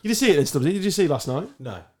 Did you see it, Stubbsy? Did you see last night?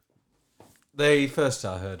 No. The first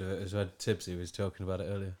I heard of it was when Tibbsy was talking about it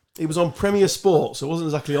earlier. It was on Premier Sports, so it wasn't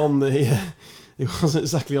exactly on it wasn't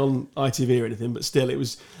exactly on ITV or anything, but still, it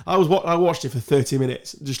was. I watched it for 30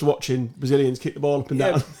 minutes, just watching Brazilians kick the ball up and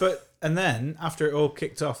down. And then after it all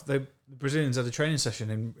kicked off, the Brazilians had a training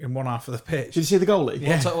session in one half of the pitch. Did you see the goalie?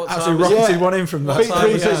 Yeah, what time absolutely was it? rocketed one in from that. Beat time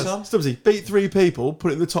 3 was people. this on? Stubbsy, beat 3 people,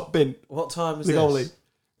 put it in the top bin. What time was The this? goalie.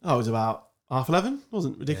 Oh, it was about 11:30. It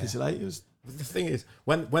wasn't ridiculously late. It was. The thing is,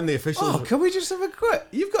 when the officials, Oh, can we just have a quick?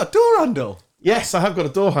 You've got a door handle. Yes, I have got a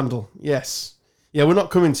door handle. Yes. Yeah, we're not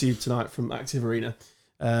coming to you tonight from Active Arena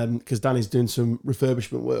because Danny's doing some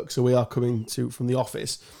refurbishment work, so we are coming from the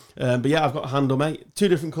office. But yeah, I've got a handle, mate. 2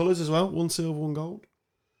 different colours as well. 1 silver, 1 gold.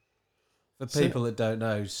 For people that don't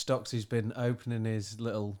know, Stocksy's been opening his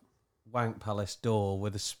little Wank Palace door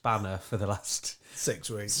with a spanner for the last 6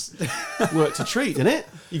 weeks. Worked a treat, didn't it?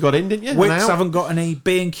 You got in, didn't you? Wix And out. haven't got any.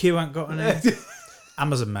 B&Q haven't got any.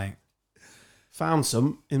 Amazon, mate. Found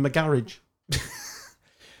some in my garage.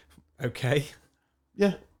 Okay.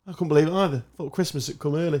 Yeah, I couldn't believe it either. Thought Christmas had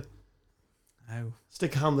come early. Oh.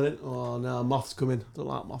 Stick a hand in it. Oh no, moths coming. Don't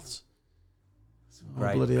like moths.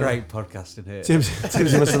 great podcasting here. Tim's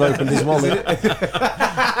must have opened his wallet. I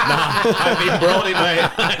haven't even brought it, mate.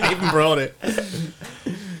 I haven't even brought it.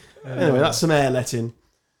 Anyway, that's some air letting.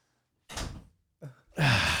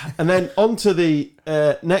 And then on to the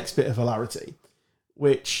next bit of hilarity,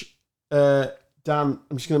 which, Dan,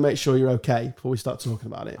 I'm just going to make sure you're okay before we start talking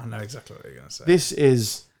about it. I know exactly what you're going to say. This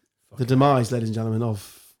is the demise, ladies and gentlemen,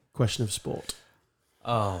 of Question of Sport.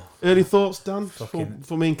 Oh, Early thoughts, Dan, Fucking-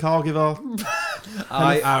 for me and Carl give our...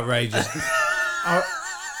 Outrageous.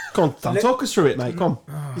 Come on, Dan, talk us through it, mate. Come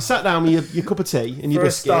on. You sat down with your cup of tea and your For a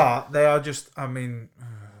biscuit. start, they are just, I mean...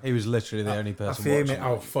 he was literally the only I person feel watching. me.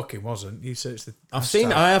 Oh, fucking wasn't. You searched the...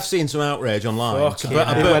 I have seen some outrage online. Fucking But-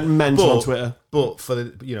 hell. It but- went mental on but- Twitter. But for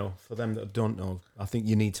them that don't know, I think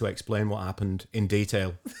you need to explain what happened in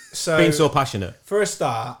detail. So, Being so passionate. for a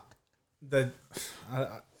start,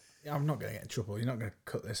 I'm not going to get in trouble. You're not going to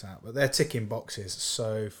cut this out. But they're ticking boxes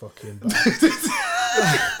so fucking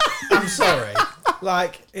bad. I'm sorry.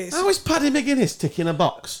 Like, it's... How is Paddy McGuinness ticking a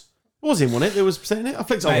box? Was him, wasn't it? It was saying it. I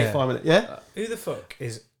flicked on Mate. for 5 minutes. Yeah? Who the fuck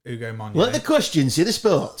is Ugo Monye? Let the questions see the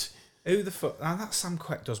sport. Who the fuck? And that Sam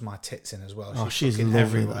Quek does my tits in as well. Oh, she's fucking lovely,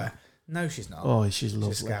 everywhere. No, she's not. Oh, she's she's a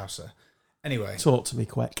lovely. Scouser. Anyway, Talk to me,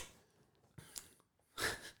 Quack.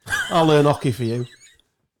 I'll learn hockey for you.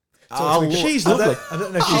 She's lovely. I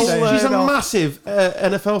don't know if she's saying She's a no. massive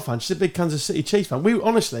NFL fan. She's a big Kansas City Chiefs fan. We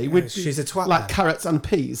honestly, we she's a twat, like man. carrots and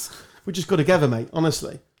peas. We just got together, mate.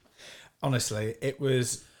 Honestly, Honestly, it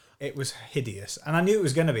was hideous, and I knew it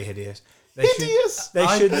was going to be hideous. hideous. They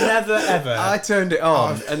should never ever. I turned it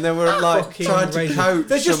on, and they were like fucking trying to raging. coach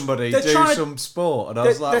They're somebody they're do trying to- some sport, and I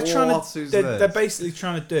was like, trying "What to, is they're this?" basically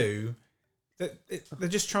trying to do. They're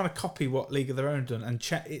just trying to copy what League of Their Own done, and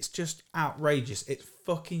it's just outrageous. It's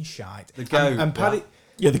fucking shite. The goat, and Paddy.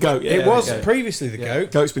 Yeah, the goat. Yeah, It was the goat. previously the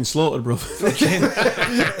goat. Goat's been slaughtered, bro. Its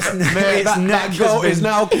neck goat has is been,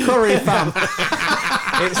 now curry, fam.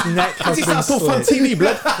 its neck has Is been that stuff on slit. TV,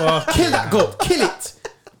 blood? Fucking Kill that hell. goat. Kill it.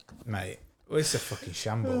 Mate. Well, it's a fucking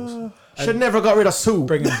shambles. Should never got rid of Sue.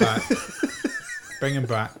 Bring him back. Bring him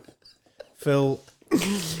back. Phil,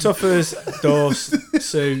 Tuffers, Dawes,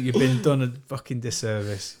 Sue, you've been done a fucking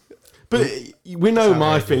disservice. But we know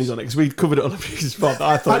my outrageous. feelings on it because we covered it on a previous pod.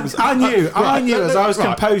 I thought it was. I knew as I was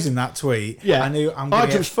right. composing that tweet. Yeah. I knew I'm I going to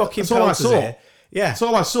get just- fucking that's all I pelters saw. here. Yeah. That's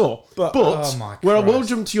all I saw. But- But oh my where I will Christ.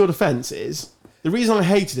 jump to your defence is the reason I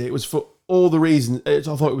hated it was for all the reasons. I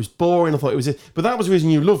thought it was boring. I thought it was. But that was the reason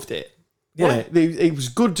you loved it. Yeah. Wasn't it? It was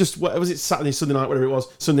good. Just what was it? Saturday, Sunday night, whatever it was.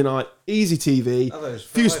 Sunday night, easy TV, thought it was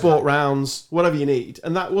few Friday. sport rounds, whatever you need.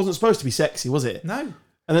 And that wasn't supposed to be sexy, was it? No.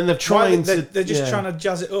 And then they're trying They're just yeah. trying to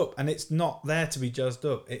jazz it up, and it's not there to be jazzed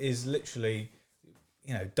up. It is literally,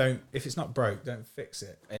 if it's not broke, don't fix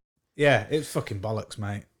it. Yeah, it's fucking bollocks,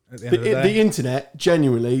 mate. At the end of the The day. internet,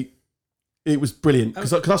 genuinely, it was brilliant.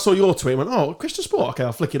 Because I saw your tweet and went, oh, Christian Sport, okay,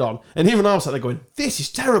 I'll flick it on. And even I was sat there going, this is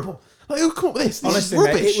terrible. Like, who come up with this? This Honestly, is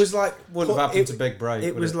mate, rubbish. it was like Wouldn't have happened to Big Break.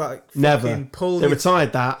 It would was like Never. fucking pull. They your-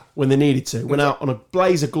 retired that when they needed to. Went out on a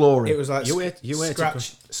blaze of glory. It was like You waited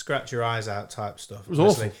scratch your eyes out type stuff. It was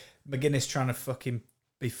awful. McGuinness trying to fucking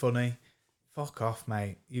be funny. Fuck off,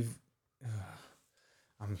 mate.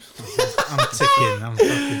 I'm ticking. I'm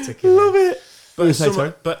fucking ticking. Love it.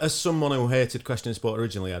 But as someone who hated Question Sport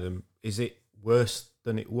originally, Adam, is it worse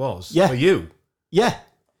than it was Yeah. for you? Yeah.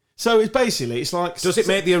 So it's basically, it's like... Does it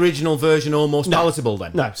make the original version almost palatable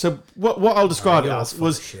then? No. So what I'll describe it you're as full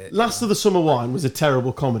was of shit, Last of the Summer Wine was a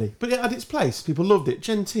terrible comedy. But it had its place. People loved it.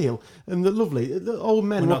 Genteel and the lovely. The old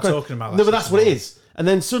men. We're not rocking- talking about No, Last but of that's the what it Summer is. And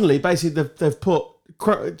then suddenly, basically, they've tried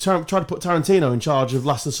to put Tarantino in charge of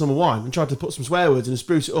Last of the Summer Wine and tried to put some swear words and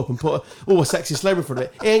spruce it up and put a sexy slur in front of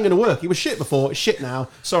it. It ain't going to work. It was shit before. It's shit now.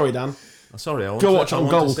 Sorry, Dan. Oh, sorry, I want, Go watch it I on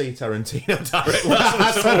want Gold. to see Tarantino direct.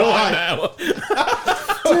 So do I.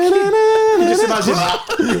 Just imagine that.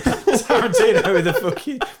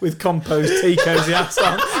 Tarantino with composed tea cozy hats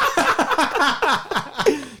on.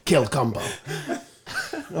 Kill combo.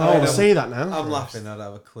 I want to see that now. I'm laughing. I don't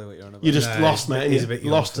have a clue what you're on about. You just lost, mate. He's He's a bit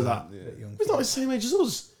young lost for to that. A bit young He's not the same age as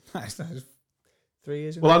us. for that. 3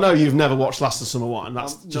 years ago. Well, I know you've never watched Last of Summer Wine.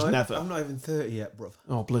 That's just never. I'm not even 30 yet, bruv.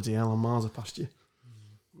 Oh, bloody hell, I'm miles past you.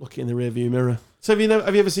 Looking in the rearview mirror. So have you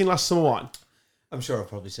ever seen Last Summer Wine? I'm sure I've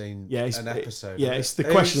probably seen Yeah, an episode. yeah, of it. it's the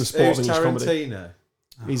question of sport Who's of English comedy. Tarantino?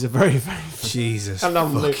 He's a very, very... Jesus And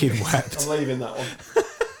I'm fucking leaving, wept. I'm leaving that one.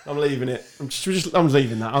 I'm leaving it. I'm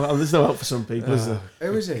leaving that. There's no help for some people, is there?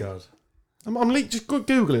 Who is he? God. Just go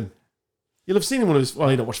Googling. You'll have seen one of his...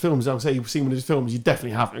 Well, you don't watch films. I'll say you've seen one of his films. You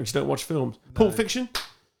definitely haven't because you don't watch films. Pulp Fiction?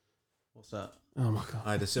 What's that? Oh, my God.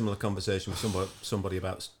 I had a similar conversation with somebody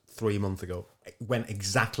about 3 months ago. It went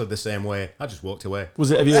exactly the same way. I just walked away. Was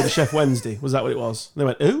it... Have you heard of Chef Wednesday? Was that what it was? They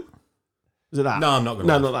went, who? Was it that? No, I'm not going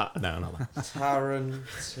No, to. not that. No, not that.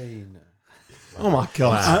 Tarantino. Oh, my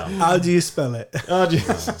God. Wow. How do you spell it? Oh,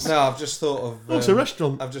 Jesus. No, I've just thought of. Oh, it's a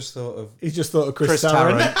restaurant. I've just thought of. He's just thought of Chris Chris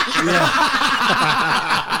Tarrant. Tarrant.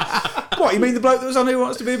 What, you mean the bloke that was on Who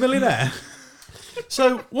Wants to Be a Millionaire?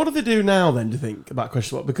 So, what do they do now then? Do you think about Question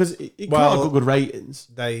Sport? Because it can't Well- have got good ratings,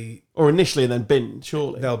 or initially and then bin,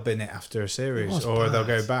 surely. They'll bin it after a series, Oh, it's or they'll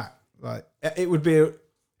bad. go back. Like it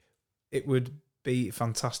would be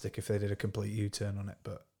fantastic if they did a complete U-turn on it,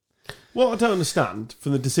 but What I don't understand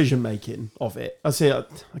from the decision making of it, I say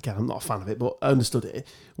again, I'm not a fan of it, but I understood it.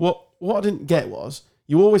 What I didn't get was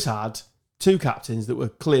you always had two captains that were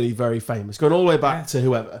clearly very famous, going all the way back to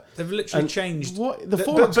whoever. they've literally And changed. What the but-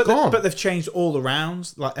 format's but, gone? but they've changed all the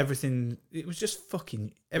rounds, like everything. It was just fucking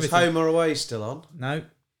Is everything. Home or Away still on? No,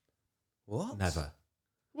 What? Never.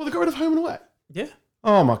 Well, they got rid of Home and Away. yeah,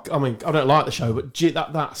 Oh my! I mean, I don't like the show, but gee,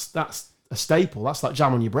 that's a staple. That's like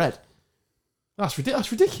jam on your bread. That's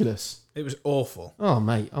ridiculous. it was awful. Oh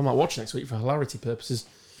mate, I might watch next week for hilarity purposes.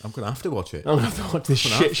 I'm going to have to watch it. I'm gonna have to watch this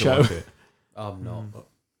I'm gonna shit have to show. watch it. I'm not.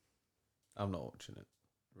 I'm not watching it.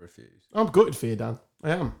 Refuse. I'm gutted for you, Dan. I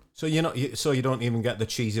am. So you don't even get the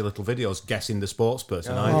cheesy little videos guessing the sports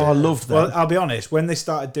person Oh, either. I loved that. Well, I'll be honest. When they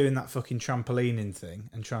started doing that fucking trampolining thing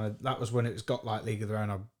and trying to, that was when it got like League of Their Own.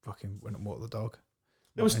 I fucking went and walked the dog.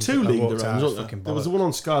 There was And two I League walked of Their out, Own, wasn't fucking there? There was the bollocks. one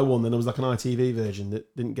on Sky One, then there was like an ITV version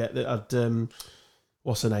that didn't get that had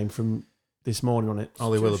what's her name from This Morning on it.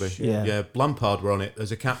 Ollie Willoughby. Yeah. Yeah, Lampard were on it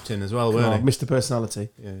as a captain as well, Oh, weren't Mr. Personality.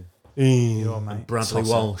 he? You're Yeah. mate. Bradley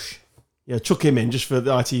Tosser. Walsh. Yeah, chuck him in just for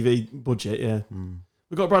the ITV budget. Yeah.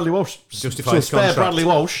 We've got Bradley Walsh. Justify So his spare contract. Bradley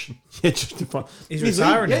Walsh. Yeah, justify. He's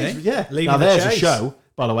retiring, yeah, isn't he? Yeah. Leaving now the there's a chase. show,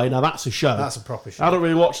 by the way. Now that's a show. That's a proper show. I don't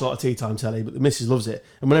really watch a lot of tea time telly, but the missus loves it.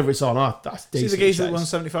 And whenever it's on, that's See decent. the geezer that shows. won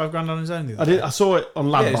 75 grand on his own the other I day? did. I saw it on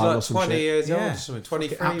Yeah, Landline he's or like some 20 shit. years old Yeah. or something.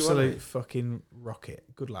 23, Absolute fucking rocket.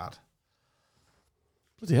 Good lad.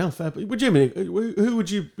 Bloody hell, fair. But would you mean who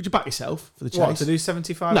would you back yourself for the chase? What, to do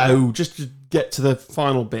 75? No, just to get to the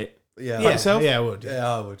final bit. Yeah. Yeah, yourself? yeah, I would. Yeah,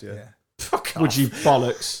 I would, yeah. Yeah. Fuck off. Would you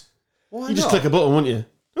bollocks? Why You just not? click a button, wouldn't you?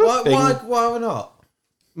 Why, Bing. why not?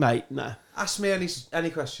 Mate, nah. Ask me any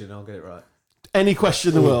question, I'll get it right. Any question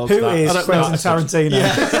in the world. Who I is don't Quentin know. Tarantino?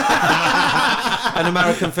 An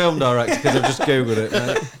American film director, because I've just Googled it,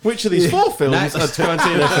 mate. Which of these four films Next. are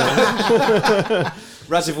Tarantino films?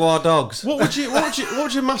 Reservoir Dogs. What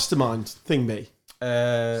would your mastermind thing be?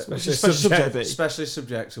 What's your special subject be? Specialist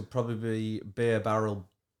subjects will probably be beer barrel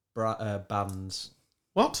bands.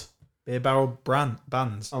 What? Beer barrel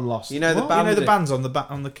bands. I'm lost. You know the What? band. You know the bands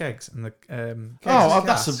on the kegs and the Oh,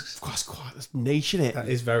 casks. that's quite that's niche, isn't it? that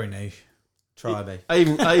is very niche. Try me. I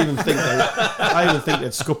even think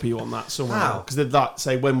they'd scupper you on that somewhere How? because they'd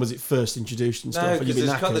say when was it first introduced and stuff. No, and you'd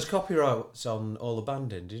because be knackered. there's copyrights on all the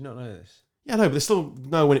banding. Do you not know this? Yeah, no, but they still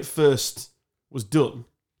know when it first was done.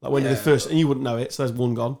 Like when Yeah. they first, and you wouldn't know it, so there's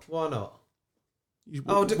one gone. Why not?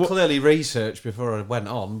 What- I would what- clearly research before I went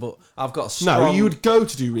on, but I've got a strong... no, you would go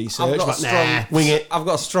to do I've research, got a but strong, nah, wing it. I've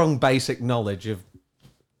got a strong basic knowledge of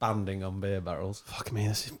banding on beer barrels. Fuck me,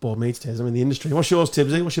 this is bored me to tears. I'm in the industry. What's yours,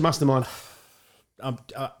 Tibbsy? What's your mastermind?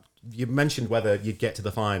 You mentioned whether you'd get to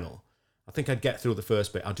the final. I think I'd get through the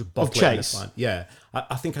first bit. I'd just bottle it in the Chase? final. Yeah,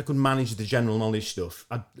 I think I could manage the general knowledge stuff.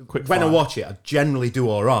 Quick When I fire. watch it, I generally do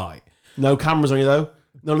all right. No cameras on you though.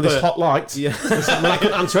 None of this But- hot light. Yeah, I mean, I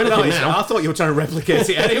couldn't answer anything No, it's- now. I thought you were trying to replicate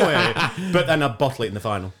it anyway. But then I'd bottle it in the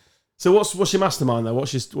final. So what's your mastermind though?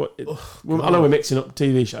 What's your well, I know we're mixing up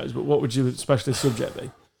TV shows, but what would your specialist subject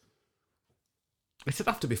be? It'd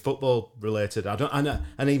have to be football related. I don't,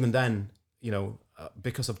 and even then, you know,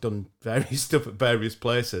 because I've done various stuff at various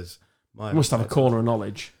places. You must have a corner of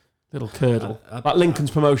knowledge. Little curdle. I- Like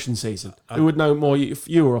Lincoln's promotion season. Who would know more, if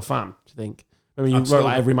you were a fan, do you think? I mean, you I'd wrote still-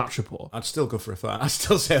 like every match report. I'd still go for a fan. I'd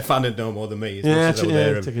still say a fan would know more than me. As Yeah, much as I were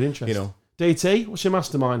there and, take an interest. you know, DT, what's your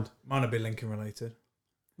mastermind? Mine would be Lincoln related.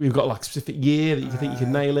 We've got like a specific year that you think you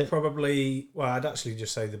can nail it. Probably. Well, I'd actually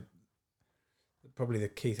just say probably the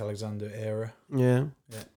Keith Alexander era. Yeah.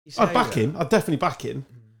 You say I'd back that. him. I'd definitely back him.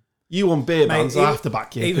 You on beer Mate, bands, I have to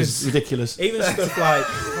back you. even- It's ridiculous. Even stuff like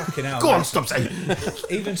fucking hell. Go on, mate. stop saying.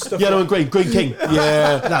 Even stuff. Yellow like, and green king.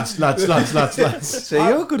 Yeah, lads. So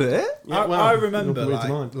you're good at it. Yeah, I remember you'll read the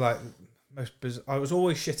mind. like most I was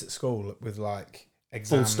always shit at school with like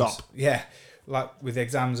exams. Full stop. Yeah, like with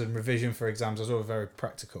exams and revision for exams, I was always very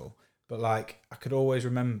practical. But like I could always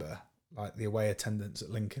remember like the away attendance at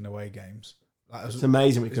Lincoln away games. Like, It's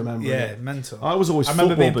amazing we can remember. Yeah, it. mental. I was always I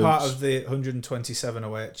remember football being part boots. of the 127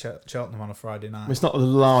 away at Cheltenham on a Friday night. It's not the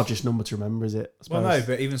largest number to remember, is it? I Well, suppose.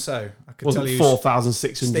 no, but even so, I could Wasn't tell you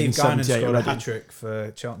 4,678 Steve Guinan scored a already. hat trick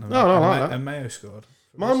for Cheltenham. No, I and, like that. and Mayo scored.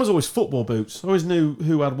 Mine was always football boots. I always knew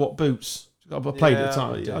who had what boots. I played Yeah, at the I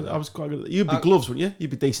would do time. that. I was quite good at that. You'd be gloves, wouldn't you? You'd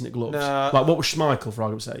be decent at gloves. No. Like, what was Schmeichel, for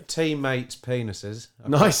argument's sake? Teammates' penises.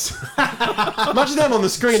 Nice. Imagine them on the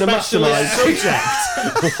screen and mastermind.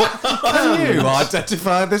 Can you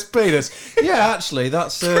identify this penis? Yeah, actually,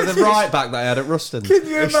 that's the right back that I had at Ruston.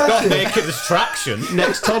 it's not making distraction.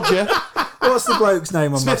 Next Todger. What's the bloke's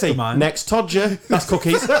name on Smithy. Mastermind? Next Todger. That's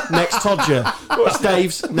cookies. Next Todger. That's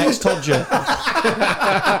Dave's. Next Todger.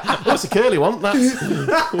 What's the curly one? That's.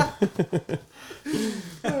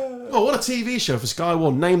 Oh, what a TV show for Sky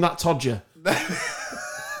One. Name that Todger.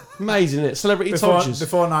 Amazing, isn't it? Celebrity Todgers.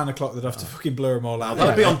 Before 9 o'clock, they'd have to fucking blur them all out.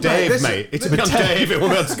 That'd be on Dave, this- mate. It'd be on Dave. It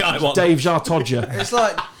won't be on Sky One. Dave Jar Todger. It's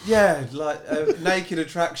like, yeah, like a naked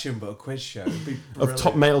attraction, but a quiz show. It'd be Of brilliant.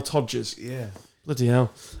 top male Todgers. Yeah. Bloody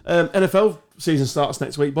hell. NFL season starts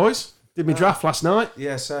next week, boys. Did my draft last night.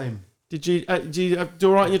 Yeah, same. Did you do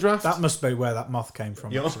all right in your draft? That must be where that moth came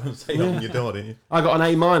from. You actually. almost say that on your door, didn't you? I got an A-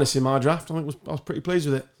 in my draft. I was pretty pleased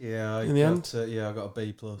with it. Yeah, In the end? yeah, I got a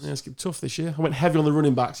B plus. Yeah, it's tough this year. I went heavy on the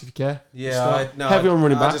running backs, if you care. Yeah, Heavy on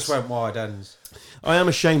running I backs. just went wide ends. I am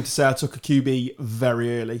ashamed to say I took a QB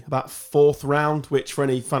very early, about 4th round, which for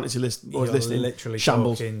any fantasy list boys You're listening, literally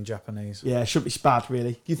shambles. talking Japanese. Yeah, shouldn't be bad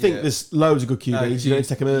really. You think Yeah. there's loads of good QBs, No, you don't need to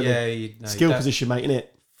take them early. Yeah, Skill position, mate, innit?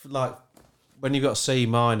 Like when you got C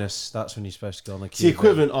minus, that's when you're supposed to go on the QB. It's the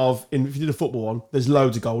equivalent of, if you did a football one, there's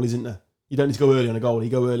loads of goalies, isn't there? You don't need to go early on a goal.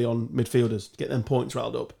 You go early on midfielders to get them points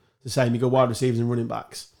riled up. It's the same. You go wide receivers and running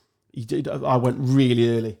backs. I went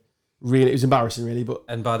really early. Really, it was embarrassing, really. But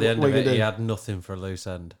And by the end what of are you it, gonna he do? had nothing for a loose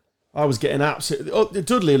end. I was getting absolutely... Oh,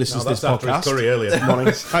 Dudley listens to this that's after his podcast. curry earlier. Morning.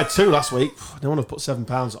 I had 2 last week. No one have put £7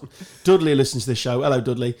 on. Dudley listens to this show. Hello,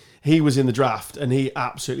 Dudley. He was in the draft and he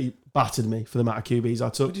absolutely battered me for the amount of QBs I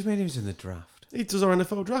took. What do you mean he was in the draft? He does our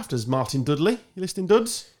NFL draft as Martin Dudley. You listening,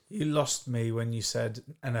 Duds? You lost me when you said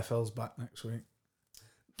NFL's back next week.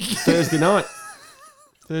 Thursday night.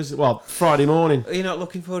 Friday morning. Are you not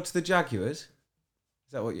looking forward to the Jaguars?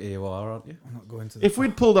 Is that what you are, aren't you? I'm not going to the If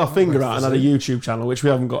we'd pulled our finger going out to and the had a YouTube channel, which we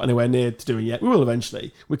haven't got anywhere near to doing yet, we will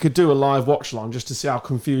eventually. We could do a live watch along just to see how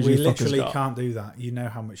confused We you fuckers literally got. can't do that. You know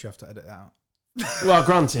how much you have to edit out. Well,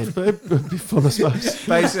 granted, but it'd be fun, I suppose.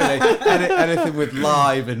 Basically, anything with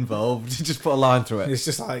live involved, just put a line through it. It's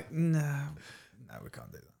just like, no, we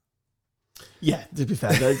can't do that. Yeah, to be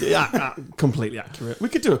fair, they're completely accurate. We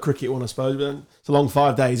could do a cricket one, I suppose, but it's a long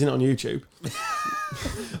 5 days, isn't it, on YouTube?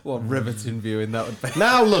 What riveting viewing that would be.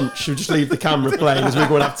 Now lunch, we'll just leave the camera playing as we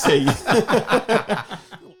go and have tea.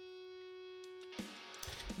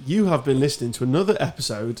 You have been listening to another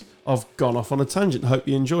episode of Gone Off on a Tangent. Hope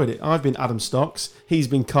you enjoyed it. I've been Adam Stocks. He's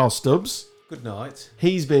been Carl Stubbs. Good night.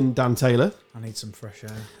 He's been Dan Taylor. I need some fresh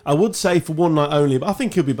air. I would say for one night only, but I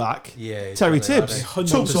think he'll be back. Yeah. Terry Tibbs. Talk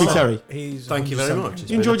to me, 100%. Terry. He's Thank you very 100% much.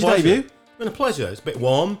 You enjoyed your pleasure. debut? It's been a pleasure. It's a bit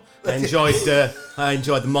warm. I enjoyed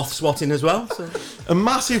the moth swatting as well. So. A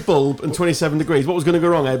massive bulb and 27 degrees. What was going to go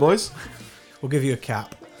wrong, eh, boys? We'll give you a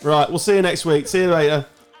cap. Right, we'll see you next week. See you later.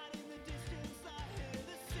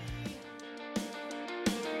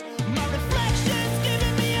 My reflection's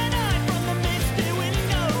giving me an eye from the misty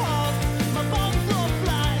window hall. My bones flow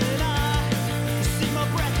flying high. See my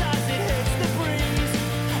breath as it hits the breeze,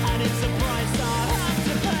 and it's a price I have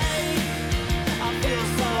to pay. I feel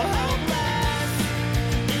so helpless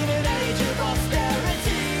in an age of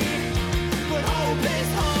austerity, but hope is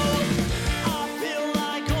hope. I feel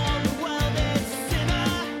like on the well-dead sinner.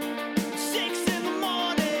 6 in the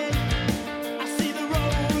morning, I see the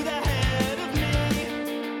road ahead of me.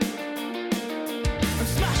 I'm